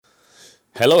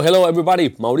Hello, hello,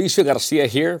 everybody. Mauricio Garcia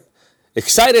here.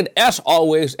 Excited, as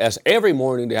always, as every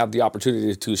morning, to have the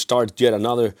opportunity to start yet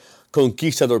another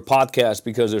Conquistador podcast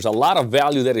because there's a lot of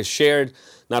value that is shared.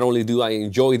 Not only do I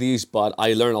enjoy these, but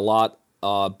I learn a lot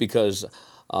because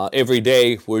every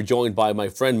day we're joined by my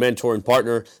friend, mentor, and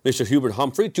partner, Mr. Hubert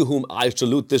Humphrey, to whom I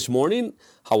salute this morning.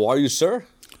 How are you, sir?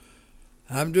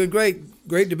 I'm doing great.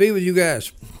 Great to be with you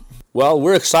guys. Well,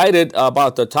 we're excited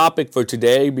about the topic for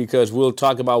today because we'll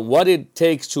talk about what it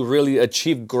takes to really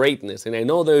achieve greatness. And I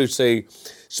know there's a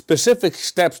specific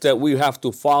steps that we have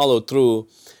to follow through,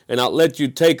 and I'll let you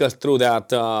take us through that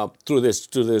through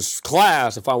this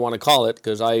class, if I want to call it,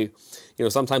 because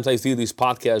sometimes I see these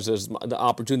podcasts as the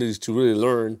opportunities to really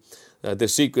learn the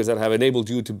secrets that have enabled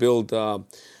you to build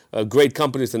great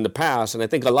companies in the past. And I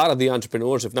think a lot of the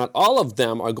entrepreneurs, if not all of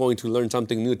them, are going to learn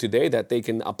something new today that they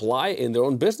can apply in their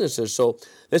own businesses. So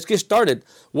let's get started.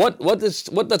 What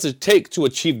does it take to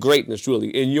achieve greatness, really,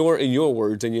 in your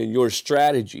words and in your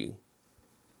strategy?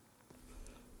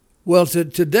 Well,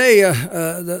 today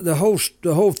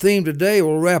the whole theme today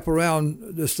will wrap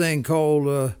around this thing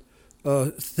called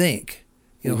think.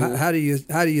 How do you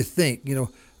think?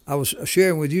 I was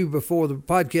sharing with you before the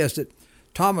podcast that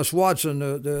Thomas Watson,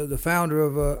 the founder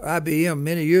of IBM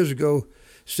many years ago,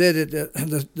 said that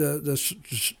the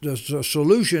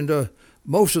solution to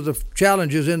most of the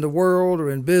challenges in the world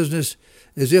or in business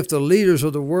is if the leaders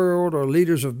of the world or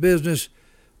leaders of business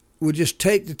would just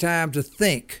take the time to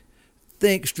think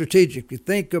strategically,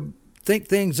 think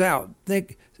things out,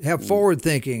 have forward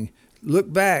thinking,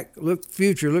 look back, look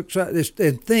future,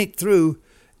 and think through.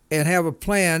 And have a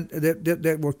plan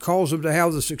that will cause them to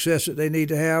have the success that they need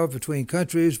to have between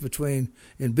countries, in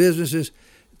businesses.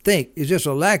 It's just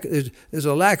a lack. There's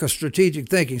a lack of strategic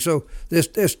thinking. So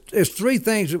there's three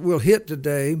things that we'll hit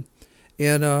today,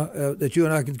 and that you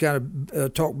and I can kind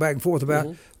of talk back and forth about.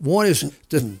 Mm-hmm. One is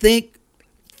to think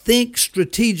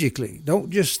strategically.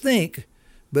 Don't just think,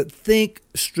 but think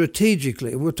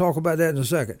strategically. We'll talk about that in a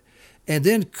second, and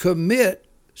then commit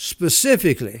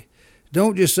specifically.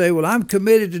 Don't just say, well, I'm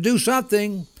committed to do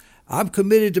something. I'm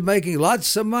committed to making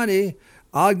lots of money.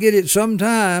 I'll get it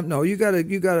sometime. No, you gotta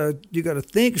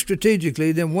think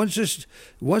strategically. Then once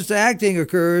the acting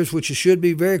occurs, which it should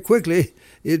be very quickly,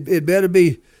 it better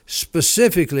be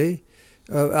specifically.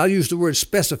 I'll use the word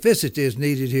specificity is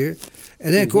needed here.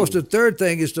 And then, of course, the third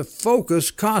thing is to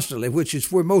focus constantly, which is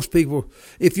where most people,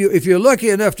 if you're lucky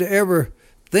enough to ever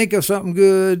think of something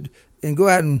good and go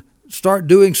out and start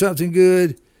doing something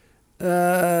good,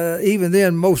 even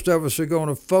then, most of us are going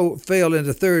to fail in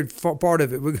the third part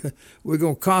of it. We're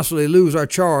going to constantly lose our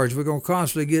charge. We're going to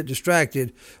constantly get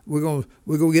distracted. We're going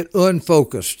to get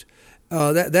unfocused.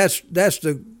 That's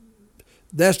the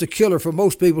killer for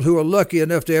most people who are lucky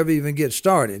enough to ever even get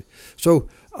started. So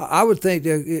I would think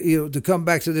that, to come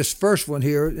back to this first one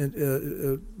here,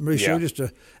 Mauricio, just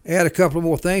to add a couple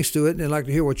more things to it, and I'd like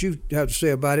to hear what you have to say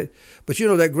about it. But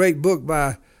that great book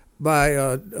by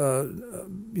Napoleon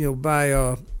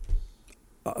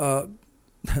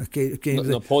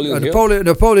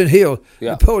Hill.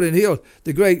 Yeah. Napoleon Hill,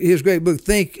 his great book,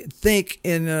 Think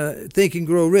and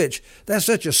Grow Rich. That's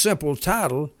such a simple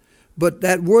title, but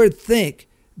that word think,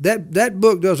 that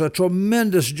book does a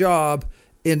tremendous job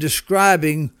in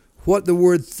describing what the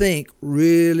word think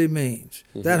really means.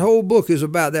 Mm-hmm. That whole book is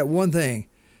about that one thing,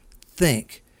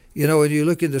 think. And you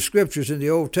look in the scriptures in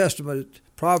the Old Testament,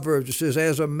 Proverbs, it says,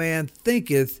 as a man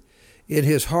thinketh in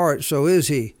his heart, so is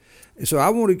he. And so I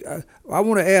want to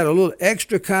add a little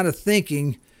extra kind of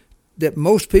thinking that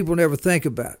most people never think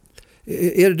about.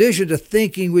 In addition to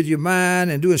thinking with your mind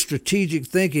and doing strategic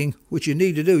thinking, which you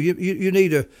need to do, you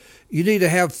need to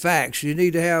have facts. You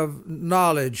need to have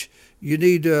knowledge. You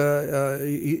need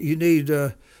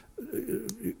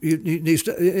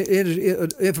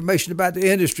information about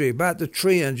the industry, about the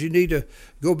trends. You need to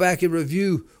go back and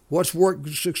review what's worked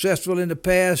successful in the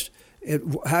past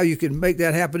and how you can make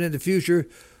that happen in the future.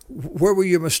 Where were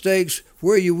your mistakes?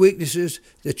 Where are your weaknesses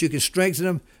that you can strengthen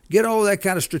them? Get all that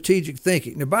kind of strategic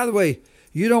thinking. Now, by the way,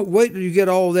 you don't wait till you get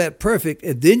all that perfect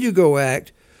and then you go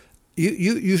act.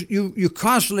 You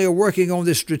constantly are working on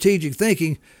this strategic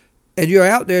thinking, and you're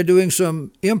out there doing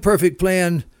some imperfect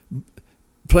plan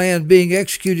being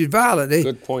executed violently.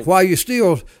 Good point. While you're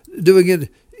still doing it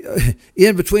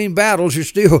in between battles, you're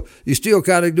still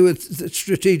kind of doing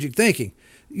strategic thinking.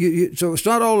 So it's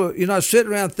not all, you're not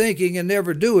sitting around thinking and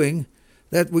never doing.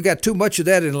 That we got too much of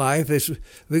that in life.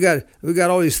 We got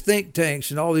all these think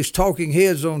tanks and all these talking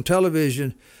heads on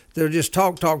television that are just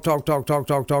talk. It's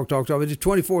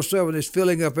 24/7. It's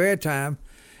filling up airtime,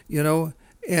 and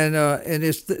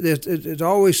it's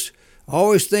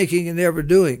always thinking and never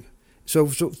doing. So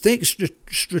think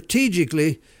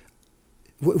strategically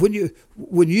when you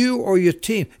or your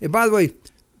team. And by the way,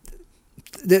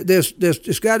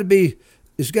 it's got to be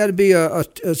a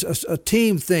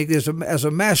team thing as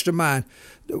a mastermind.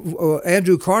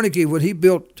 Andrew Carnegie, when he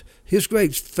built his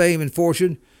great fame and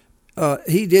fortune,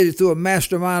 he did it through a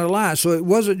mastermind alliance. So it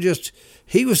wasn't just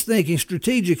he was thinking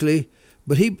strategically,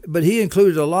 but he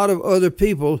included a lot of other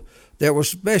people that were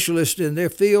specialists in their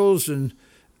fields and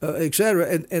et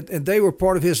cetera, and they were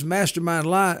part of his mastermind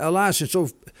alliance, and so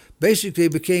basically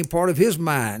it became part of his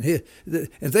mind. And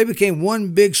they became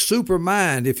one big super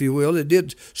mind, if you will. It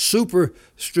did super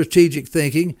strategic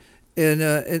thinking,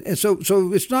 and so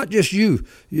it's not just you.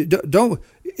 Don't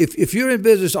if you're in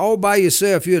business all by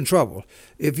yourself, you're in trouble.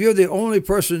 If you're the only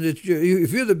person if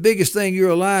you're the biggest thing you're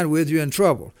aligned with, you're in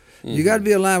trouble. Mm-hmm. You got to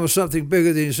be aligned with something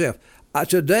bigger than yourself.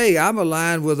 Today, I'm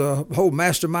aligned with a whole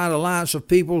mastermind alliance of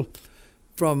people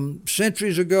from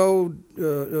centuries ago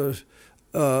to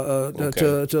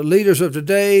leaders of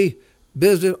today,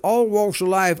 business, all walks of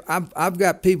life. I've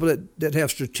got people that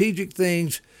have strategic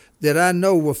things that I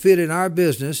know will fit in our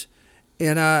business,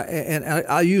 and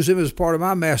I use them as part of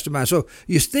my mastermind. So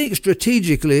you think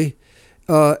strategically,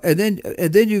 and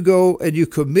then you go and you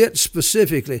commit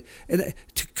specifically. And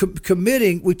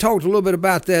committing, we talked a little bit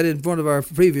about that in one of our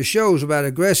previous shows about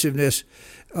aggressiveness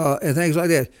and things like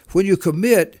that. When you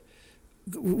commit,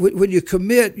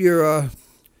 you're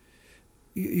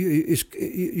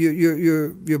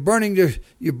burning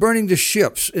the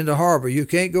ships in the harbor. You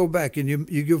can't go back, and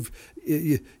you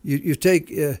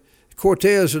take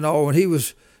Cortez and all, when he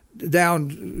was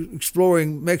down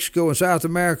exploring Mexico and South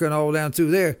America and all down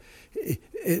through there.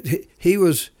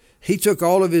 He took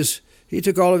all of his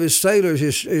sailors,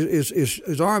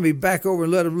 his army back over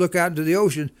and let them look out into the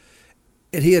ocean,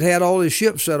 and he had all his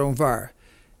ships set on fire.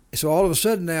 So all of a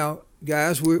sudden now,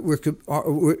 guys, we're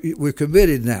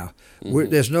committed now. Mm-hmm.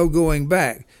 There's no going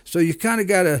back. So you kind of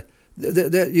got to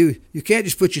you can't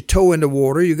just put your toe in the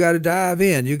water. You got to dive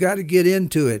in. You got to get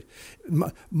into it.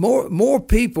 More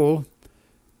people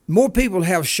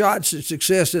have shots at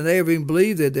success than they ever even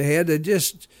believed that they had. They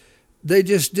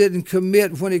just didn't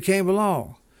commit when it came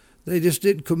along. They just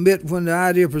didn't commit when the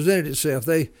idea presented itself.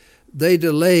 They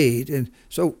delayed, and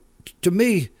so to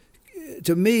me,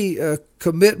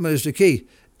 commitment is the key.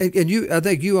 And I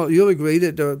think you'll agree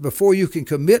that before you can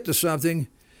commit to something,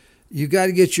 you got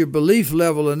to get your belief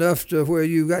level enough to where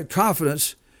you got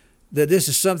confidence that this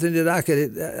is something that I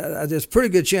could. There's a pretty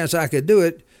good chance I could do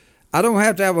it. I don't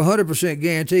have to have 100%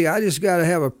 guarantee. I just got to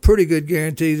have a pretty good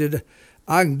guarantee that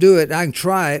I can do it. I can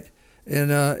try it,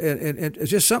 and it's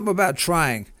just something about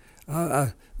trying.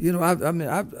 I am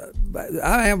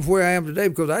where I am today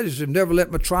because I just have never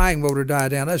let my trying motor die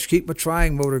down. I just keep my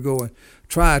trying motor going.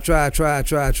 Try. But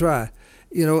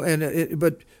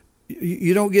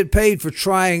you don't get paid for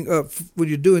trying when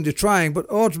you're doing the trying. But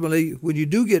ultimately, when you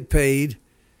do get paid,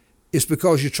 it's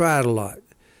because you tried a lot.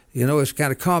 It's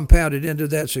kind of compounded into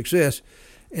that success.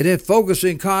 And then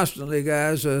focusing constantly,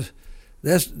 guys. I'll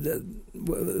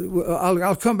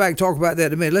come back and talk about that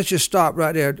in a minute. Let's just stop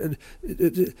right there.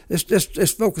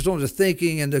 Let's focus on the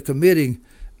thinking and the committing,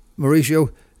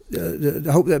 Mauricio.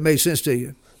 I hope that made sense to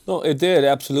you. No, it did,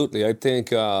 absolutely. I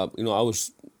think,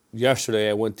 yesterday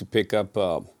I went to pick up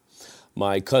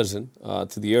my cousin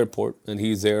to the airport, and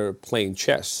he's there playing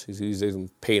chess. He's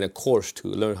paying a course to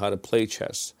learn how to play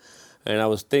chess. And I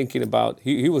was thinking about,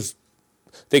 he was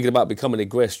thinking about becoming a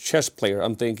great chess player.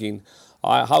 I'm thinking,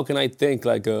 how can I think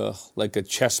like a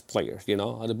chess player,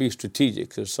 how to be strategic?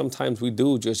 Because sometimes we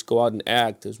do just go out and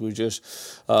act as we're just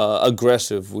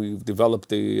aggressive. We've developed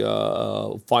the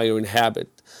firing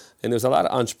habit. And there's a lot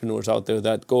of entrepreneurs out there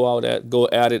that go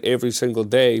at it every single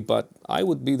day. But I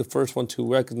would be the first one to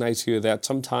recognize here that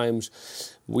sometimes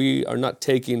we are not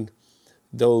taking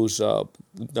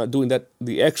not doing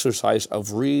the exercise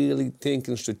of really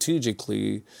thinking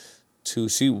strategically to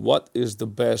see what is the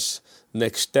best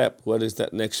next step, what is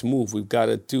that next move we've got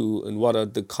to do, and what are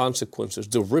the consequences,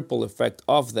 the ripple effect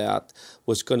of that,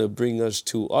 what's going to bring us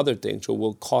to other things, or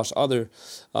will cause other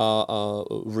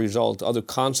results, other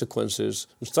consequences,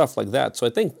 and stuff like that. So I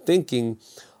think thinking,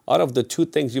 out of the two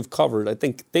things you've covered, I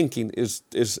think thinking is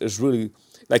really,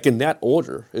 like in that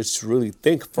order, it's really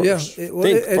think first.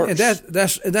 Yeah, and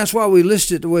that's why we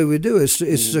list it the way we do. It's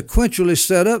sequentially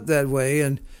set up that way,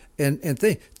 and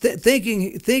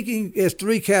thinking is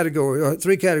three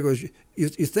categories. You're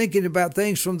thinking about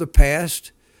things from the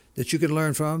past that you can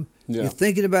learn from. Yeah. You're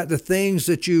thinking about the things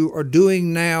that you are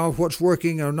doing now, what's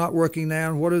working or not working now,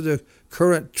 and what are the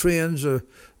current trends or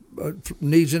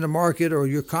needs in the market or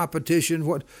your competition.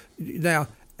 And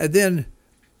then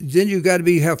then you got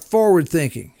to have forward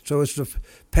thinking. So it's the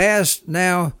past,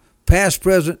 now, past,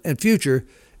 present, and future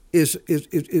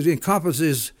it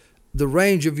encompasses the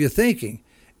range of your thinking.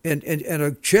 And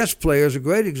a chess player is a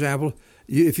great example.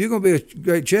 If you're going to be a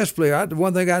great chess player, the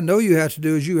one thing I know you have to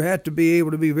do is you have to be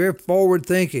able to be very forward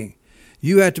thinking.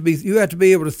 You have to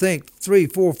be able to think 3,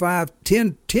 4, 5,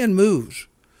 10 moves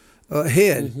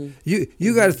ahead. Mm-hmm.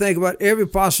 You got to think about every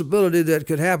possibility that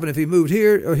could happen if he moved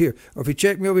here, or if he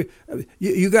checked me over here.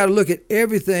 You got to look at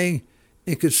everything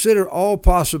and consider all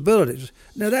possibilities.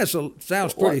 Now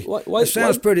sounds pretty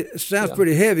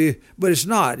heavy, but it's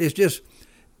not. It's just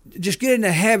get in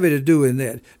the habit of doing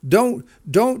that.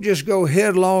 Don't just go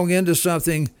headlong into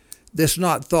something that's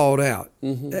not thought out.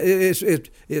 Mm-hmm.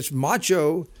 It's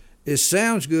macho. It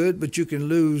sounds good, but you can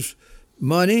lose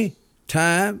money,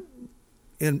 time.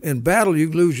 In battle, you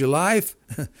can lose your life.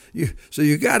 So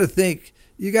you got to think.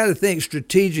 You got to think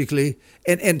strategically,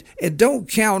 and don't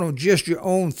count on just your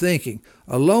own thinking.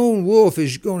 A lone wolf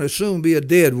is going to soon be a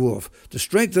dead wolf. The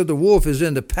strength of the wolf is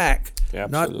in the pack,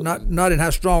 not in how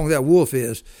strong that wolf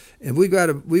is. And we've got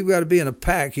to be in a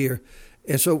pack here.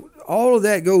 And so all of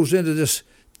that goes into this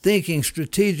thinking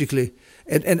strategically.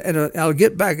 And I'll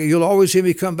get back. You'll always hear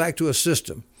me come back to a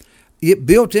system. It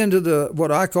built into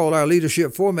what I call our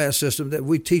leadership format system that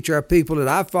we teach our people, that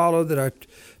I follow, that our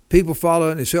people follow,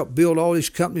 and it's helped build all these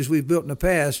companies we've built in the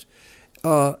past.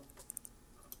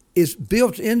 Is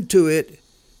built into it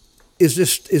is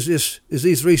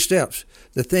these 3 steps: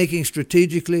 the thinking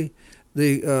strategically,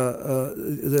 the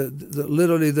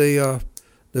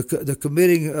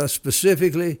committing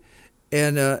specifically,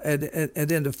 and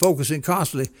then the focusing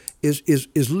constantly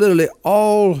is literally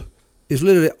all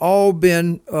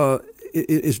been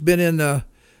it's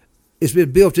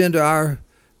been built into our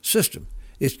system.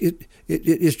 It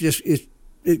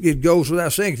goes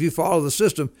without saying, if you follow the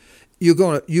system,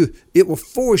 it will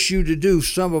force you to do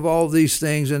some of all these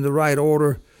things in the right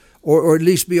order, or at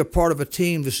least be a part of a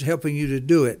team that's helping you to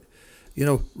do it.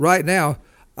 Right now,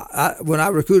 when I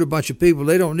recruit a bunch of people,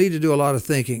 they don't need to do a lot of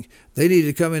thinking. They need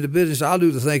to come into business. I'll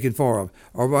do the thinking for them,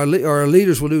 or our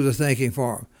leaders will do the thinking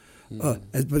for them.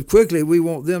 But quickly, we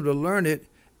want them to learn it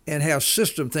and have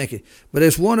system thinking. But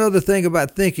there's one other thing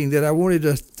about thinking that I wanted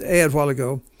to add a while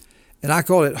ago, and I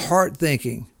call it heart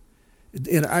thinking.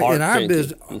 In our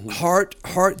business, mm-hmm.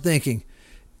 heart thinking.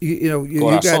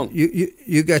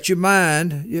 You got your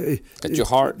mind. Got your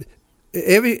heart.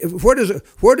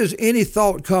 Where does any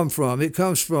thought come from? It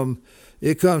comes from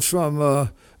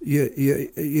you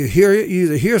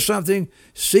either hear something,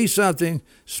 see something,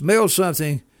 smell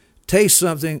something, taste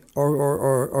something,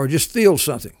 or just feel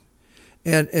something.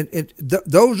 And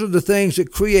those are the things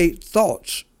that create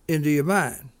thoughts into your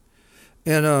mind.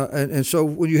 And so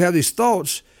when you have these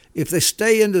thoughts, if they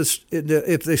stay in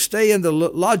the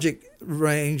logic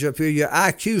range up here, your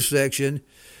IQ section,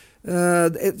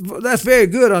 that's very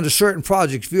good under certain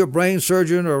projects. If you're a brain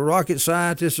surgeon or a rocket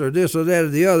scientist or this or that or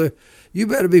the other, you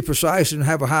better be precise and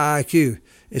have a high IQ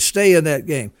and stay in that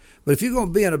game. But if you're going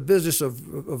to be in a business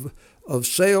of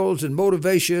sales and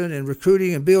motivation and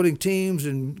recruiting and building teams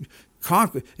and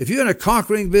if you're in a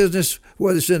conquering business,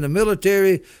 whether it's in the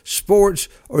military, sports,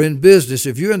 or in business,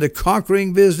 if you're in the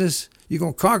conquering business, you're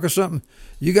going to conquer something,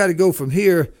 you got to go from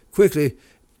here quickly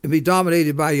and be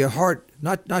dominated by your heart,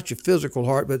 not your physical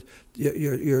heart, but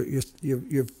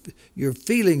your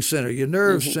feeling center, your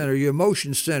nerve mm-hmm. center, your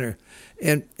emotion center.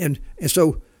 And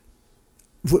so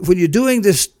when you're doing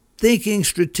this thinking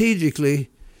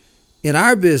strategically in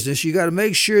our business, you got to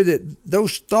make sure that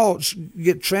those thoughts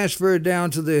get transferred down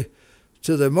to the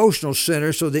emotional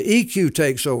center, so the EQ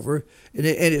takes over, and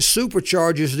it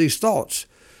supercharges these thoughts.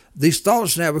 These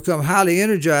thoughts now become highly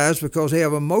energized because they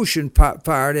have emotion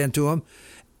fired into them,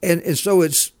 and so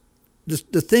it's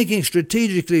the thinking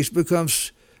strategically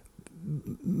becomes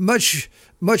much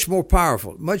more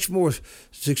powerful, much more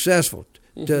successful.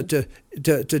 Mm-hmm.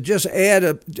 To just add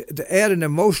an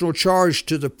emotional charge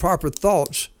to the proper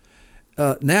thoughts.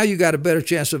 Now you got a better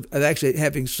chance of actually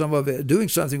having some of it, doing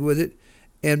something with it,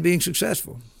 and being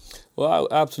successful. Well,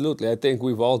 absolutely. I think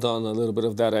we've all done a little bit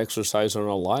of that exercise in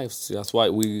our lives. That's why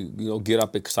we, get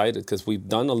up excited, because we've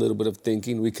done a little bit of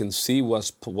thinking. We can see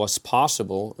what's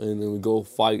possible, and then we go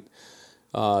fight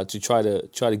to try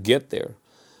to get there.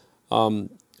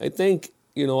 I think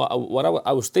what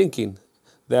I was thinking,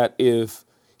 that if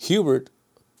Hubert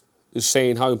is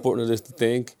saying how important it is to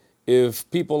think, if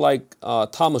people like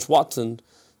Thomas Watson,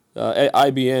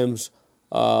 IBM's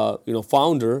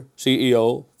founder,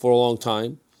 CEO for a long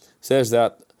time, says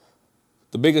that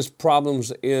the biggest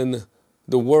problems in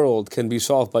the world can be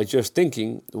solved by just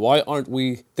thinking, why aren't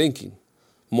we thinking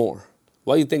more?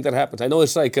 Why do you think that happens? I know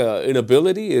it's like an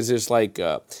ability. Is it's like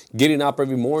getting up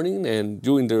every morning and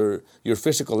doing your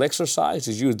physical exercise?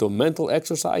 Is you the mental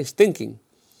exercise, thinking?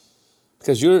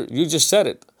 Because you just said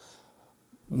it.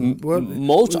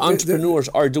 Most entrepreneurs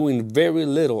are doing very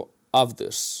little of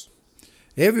this.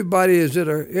 Everybody is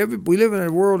we live in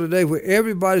a world today where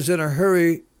everybody's in a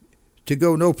hurry to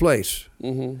go no place.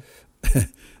 Mm-hmm.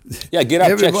 Yeah, get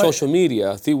up, check social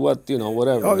media, see what,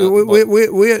 whatever.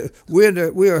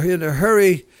 We are in a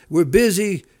hurry. We're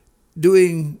busy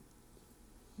doing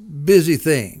busy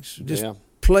things. Just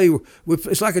play.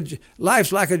 It's like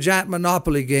life's like a giant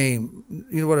Monopoly game.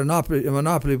 You know what a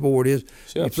Monopoly board is?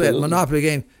 Sure, you play a Monopoly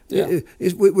game. Yeah.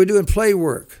 We're doing play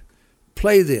work.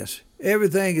 Play this.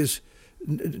 Everything is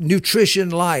nutrition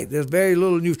light. There's very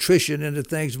little nutrition in the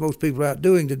things most people are out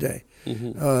doing today.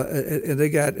 Mm-hmm. And they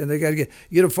got to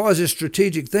get. As far as this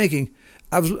strategic thinking,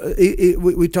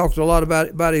 we talked a lot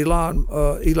about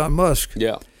Elon Musk.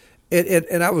 Yeah.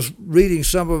 And I was reading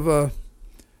some of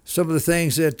the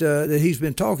things that he's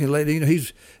been talking lately.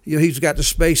 He's got the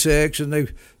SpaceX, and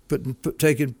they've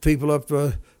taking people up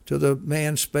to the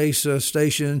manned space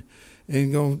station,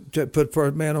 and going to put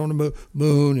a man on the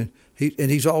moon,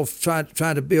 and he's all trying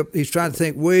to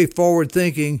think way forward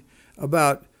thinking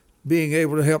about being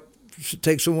able to help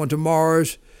take someone to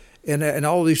Mars, and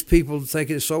all these people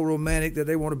thinking it's so romantic that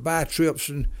they want to buy trips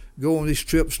and go on these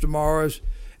trips to Mars.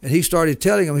 And he started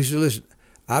telling them, he said, listen,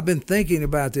 I've been thinking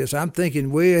about this. I'm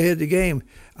thinking way ahead of the game.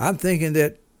 I'm thinking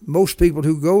that most people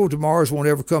who go to Mars won't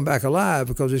ever come back alive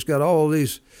because it's got all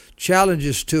these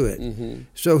challenges to it. Mm-hmm.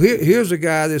 So here's a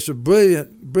guy that's a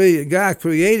brilliant guy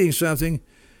creating something,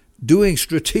 doing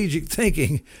strategic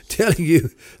thinking, telling you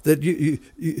that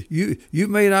you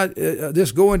may not,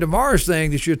 this going to Mars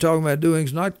thing that you're talking about doing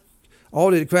is not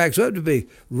all that it cracks up to be.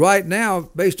 Right now,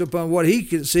 based upon what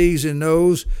he sees and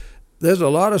knows, there's a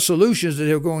lot of solutions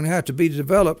that are going to have to be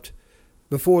developed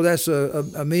before that's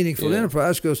a meaningful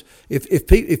enterprise. Because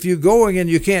if you're going and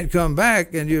you can't come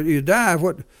back and you die,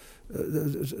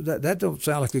 that don't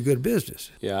sound like a good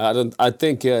business. Yeah, I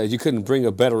think you couldn't bring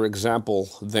a better example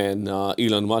than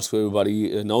Elon Musk, who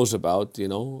everybody knows about.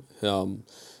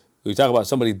 We talk about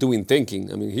somebody doing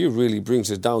thinking. I mean, he really brings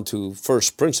it down to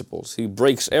first principles. He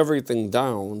breaks everything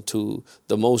down to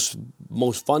the most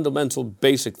fundamental,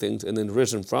 basic things, and then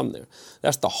risen from there.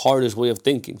 That's the hardest way of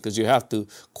thinking, because you have to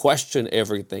question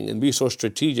everything and be so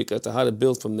strategic as to how to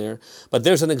build from there. But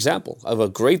there's an example of a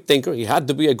great thinker. He had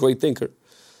to be a great thinker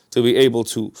to be able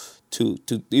to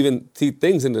even see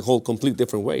things in a whole complete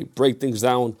different way, break things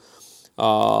down,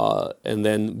 and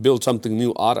then build something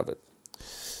new out of it.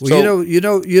 Well, so, you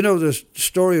know the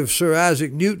story of Sir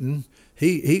Isaac Newton.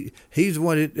 He's the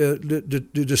one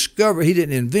to discover. He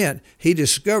didn't invent. He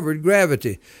discovered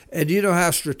gravity. And do you know how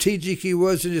strategic he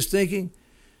was in his thinking?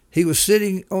 He was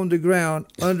sitting on the ground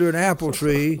under an apple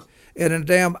tree, and a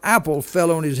damn apple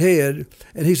fell on his head,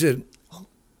 and he said,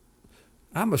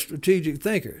 I'm a strategic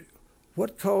thinker.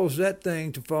 What caused that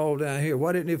thing to fall down here?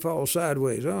 Why didn't it fall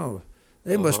sideways? Oh,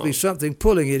 there must be something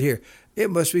pulling it here. It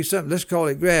must be something. Let's call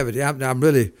it gravity. I'm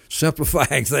really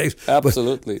simplifying things.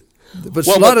 Absolutely. But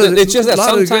it's just that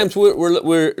sometimes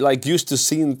we're like used to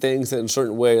seeing things in a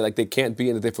certain way, like they can't be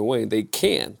in a different way. They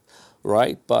can,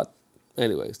 right? But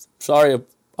anyways, sorry if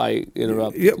I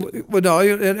interrupted. Yeah, well, no,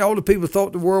 and all the people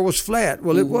thought the world was flat.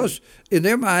 Well, it was in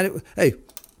their mind.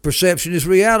 Perception is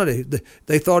reality.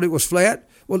 They thought it was flat.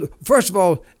 Well, first of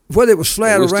all, whether it was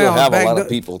flat or round. We still have a lot of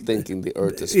people thinking the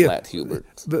Earth is flat, Hubert.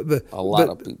 A lot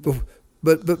of people.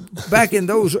 But back in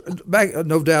those,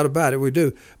 no doubt about it, we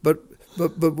do. But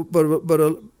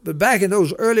back in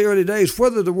those early days,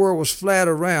 whether the world was flat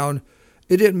or round,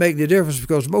 it didn't make any difference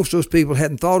because most of those people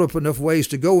hadn't thought up enough ways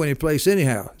to go any place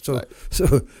anyhow. So right.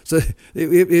 so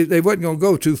they wasn't going to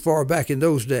go too far back in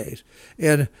those days.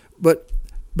 And but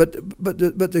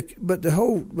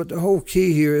the whole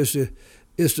key here is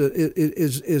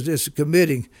this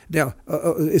committing. Now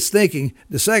it's thinking.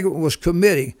 The second one was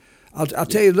committing. I'll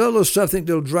tell you a little something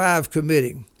that'll drive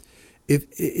committing.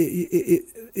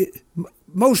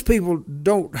 Most people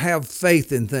don't have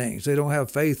faith in things. They don't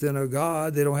have faith in a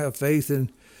God. They don't have faith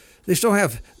in. They just don't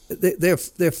have.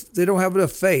 They don't have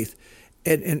enough faith.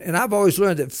 And I've always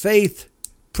learned that faith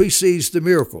precedes the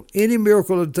miracle. Any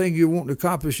miracle or thing you want to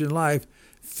accomplish in life,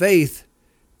 faith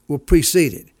will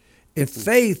precede it. And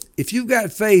faith, if you've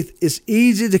got faith, it's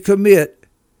easy to commit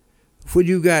when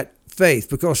you got faith,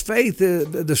 because faith,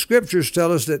 the scriptures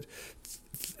tell us that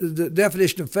the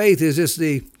definition of faith is it's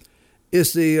the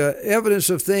evidence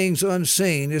of things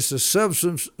unseen. It's the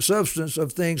substance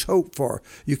of things hoped for.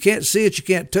 You can't see it, you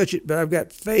can't touch it, but I've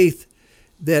got faith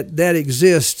that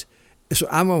exists. So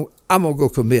I'm gonna go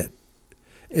commit.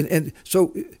 And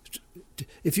so,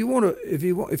 if you want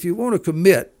to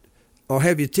commit, or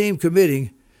have your team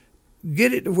committing,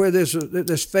 get it to where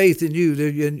there's faith in you,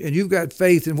 and you've got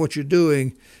faith in what you're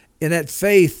doing, and that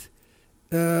faith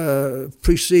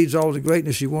precedes all the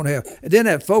greatness you want to have. And then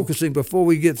that focusing. Before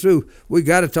we get through, we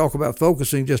got to talk about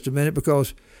focusing just a minute,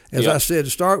 because, as I said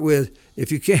to start with,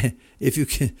 if you can't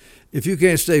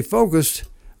stay focused,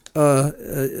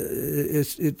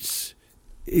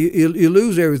 you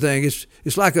lose everything.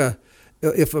 It's like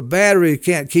if a battery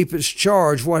can't keep its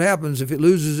charge, what happens if it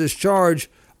loses its charge?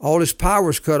 All its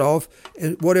power's cut off,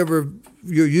 and whatever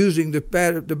you're using the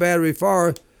battery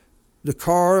for, the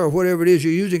car or whatever it is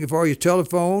you're using it for, your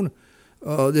telephone,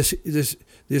 this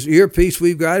earpiece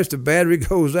we've got, if the battery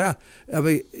goes out, I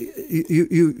mean,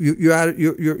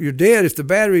 you're dead if the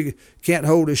battery can't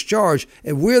hold its charge.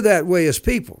 And we're that way as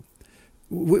people.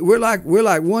 We're like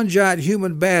one giant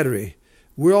human battery.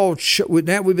 We're all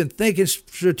now we've been thinking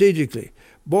strategically.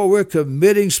 Boy, we're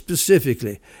committing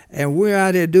specifically, and we're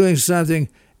out there doing something.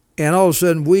 And all of a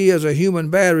sudden, we as a human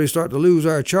battery start to lose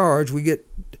our charge. We don't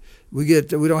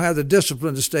have the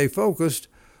discipline to stay focused.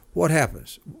 What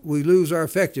happens? We lose our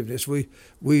effectiveness. We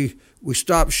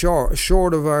stop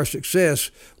short of our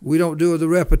success. We don't do the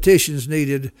repetitions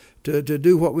needed to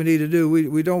do what we need to do.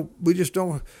 We just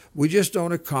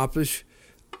don't accomplish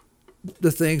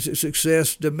the things that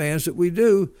success demands that we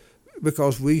do,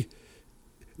 because we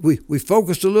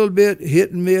focused a little bit,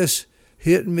 hit and miss.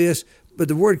 But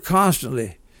the word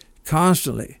constantly,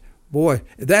 boy,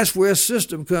 that's where a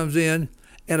system comes in,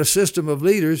 and a system of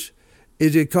leaders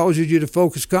is it causes you to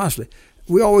focus constantly.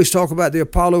 We always talk about the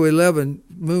Apollo 11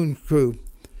 moon crew.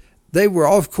 They were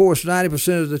off course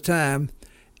 90% of the time,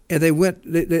 and but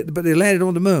they landed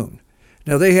on the moon.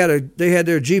 Now they had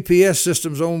their GPS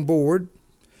systems on board,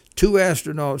 2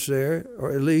 astronauts there,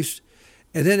 or at least,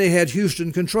 and then they had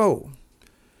Houston control.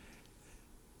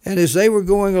 And as they were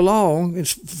going along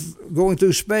and going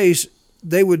through space,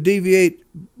 they would deviate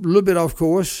a little bit off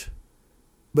course,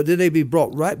 but then they'd be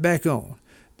brought right back on.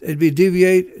 They'd be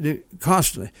deviate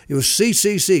constantly. It was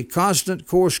CCC, constant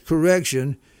course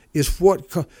correction, is what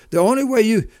the only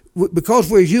way because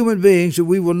we're human beings and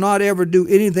we will not ever do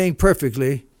anything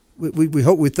perfectly.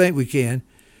 We think we can,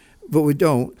 but we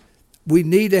don't. We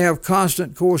need to have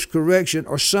constant course correction,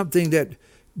 or something that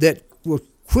will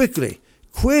quickly,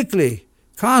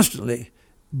 constantly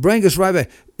bring us right back.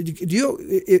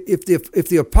 If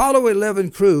the Apollo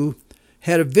 11 crew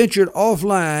had ventured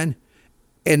offline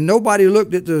and nobody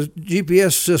looked at the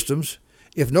GPS systems,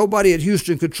 if nobody at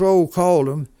Houston Control called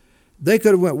them, they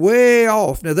could have went way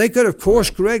off. Now, they could have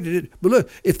course corrected it, but look,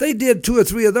 if they did 2 or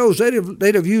 3 of those,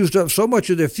 they'd have used up so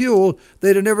much of their fuel,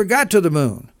 they'd have never got to the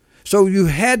moon. So your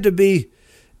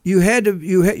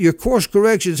course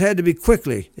corrections had to be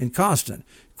quickly and constant.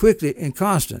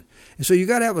 And so you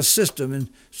got to have a system and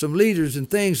some leaders and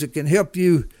things that can help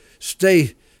you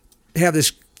have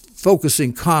this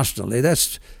focusing constantly.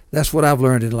 That's what I've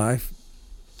learned in life.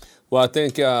 Well, I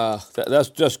think that's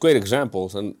just great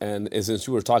examples. And since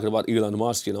you were talking about Elon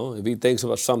Musk, if he thinks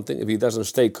about something, if he doesn't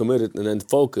stay committed and then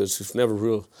focus, it's never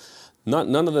real.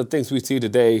 None of the things we see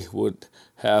today would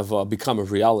have become a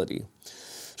reality.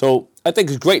 So I think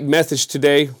it's a great message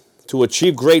today. To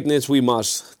achieve greatness, we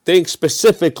must think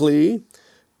specifically,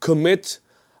 think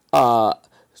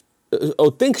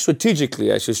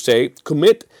strategically, I should say,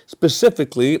 commit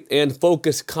specifically, and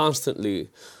focus constantly.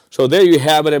 So there you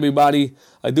have it, everybody.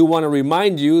 I do want to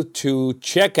remind you to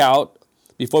check out,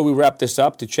 before we wrap this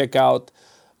up, to check out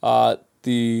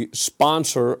the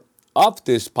sponsor of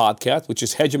this podcast, which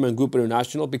is Hegeman Group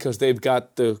International, because they've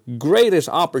got the greatest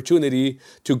opportunity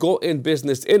to go in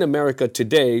business in America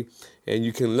today. And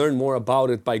you can learn more about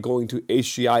it by going to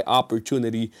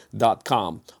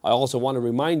hgiopportunity.com. I also want to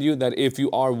remind you that if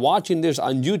you are watching this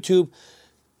on YouTube,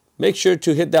 make sure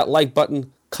to hit that like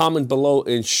button, comment below,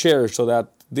 and share so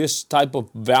that this type of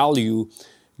value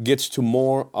gets to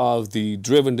more of the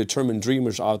driven, determined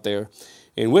dreamers out there.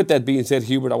 And with that being said,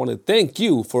 Hubert, I want to thank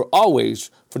you for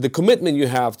the commitment you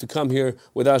have to come here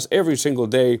with us every single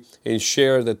day and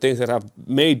share the things that have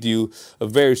made you a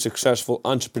very successful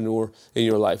entrepreneur in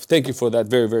your life. Thank you for that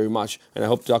very, very much. And I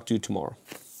hope to talk to you tomorrow.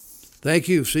 Thank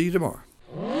you. See you tomorrow.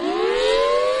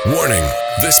 Warning,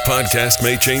 this podcast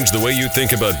may change the way you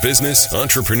think about business,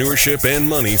 entrepreneurship, and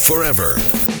money forever.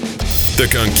 The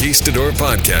Conquistador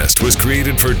Podcast was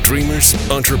created for dreamers,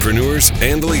 entrepreneurs,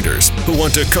 and leaders who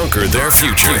want to conquer their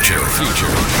future.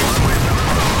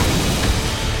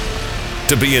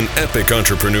 To be an epic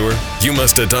entrepreneur, you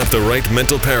must adopt the right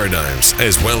mental paradigms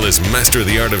as well as master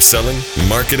the art of selling,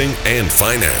 marketing, and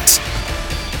finance.